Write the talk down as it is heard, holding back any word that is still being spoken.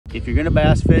If you're gonna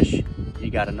bass fish,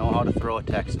 you gotta know how to throw a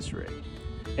Texas rig.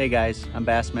 Hey guys, I'm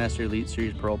Bassmaster Elite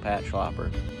Series Pro Pat Schlopper.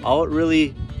 All it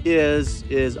really is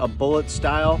a bullet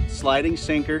style sliding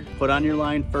sinker. Put on your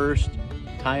line first,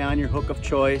 tie on your hook of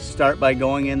choice. Start by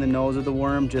going in the nose of the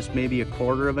worm, just maybe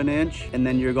 1/4 of an inch, and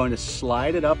then you're going to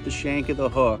slide it up the shank of the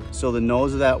hook so the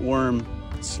nose of that worm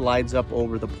slides up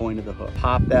over the point of the hook.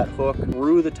 Pop that hook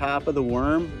through the top of the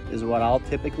worm is what I'll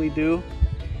typically do.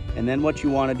 And then what you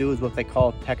want to do is what they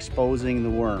call exposing the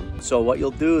worm. So what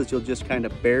you'll do is you'll just kind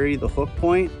of bury the hook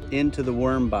point into the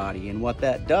worm body. And what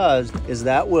that does is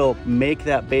that will make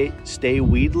that bait stay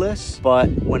weedless, but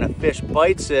when a fish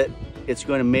bites it, it's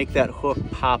going to make that hook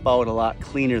pop out a lot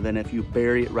cleaner than if you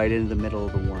bury it right into the middle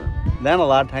of the worm. Then a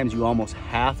lot of times you almost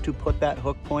have to put that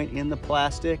hook point in the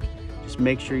plastic. Just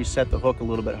make sure you set the hook a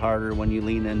little bit harder when you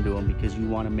lean into them, because you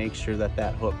want to make sure that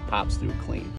that hook pops through clean.